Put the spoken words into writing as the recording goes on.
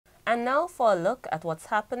And now for a look at what's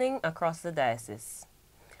happening across the diocese.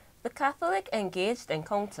 The Catholic Engaged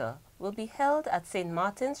Encounter will be held at St.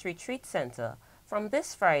 Martin's Retreat Center from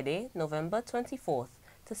this Friday, November 24th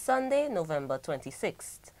to Sunday, November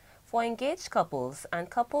 26th, for engaged couples and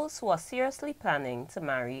couples who are seriously planning to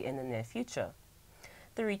marry in the near future.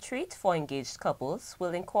 The retreat for engaged couples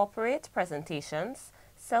will incorporate presentations,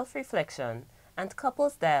 self-reflection, and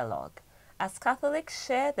couples dialogue as Catholics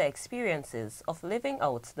share their experiences of living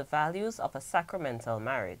out the values of a sacramental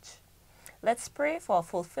marriage. Let's pray for a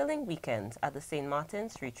fulfilling weekend at the St.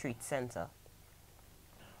 Martin's Retreat Center.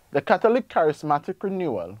 The Catholic Charismatic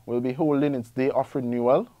Renewal will be holding its Day of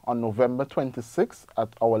Renewal on November 26th at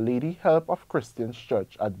Our Lady Help of Christians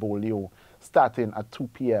Church at Beaulieu, starting at 2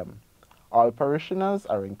 p.m. All parishioners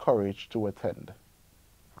are encouraged to attend.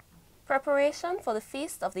 Preparation for the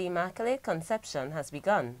Feast of the Immaculate Conception has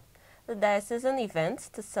begun. The diocesan event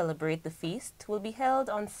to celebrate the feast will be held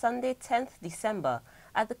on Sunday, 10th December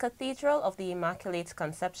at the Cathedral of the Immaculate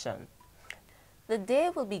Conception. The day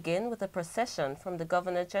will begin with a procession from the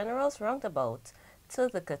Governor General's roundabout to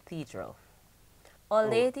the cathedral. Our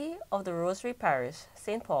Lady of the Rosary Parish,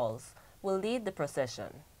 St. Paul's, will lead the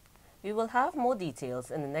procession. We will have more details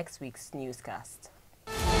in the next week's newscast.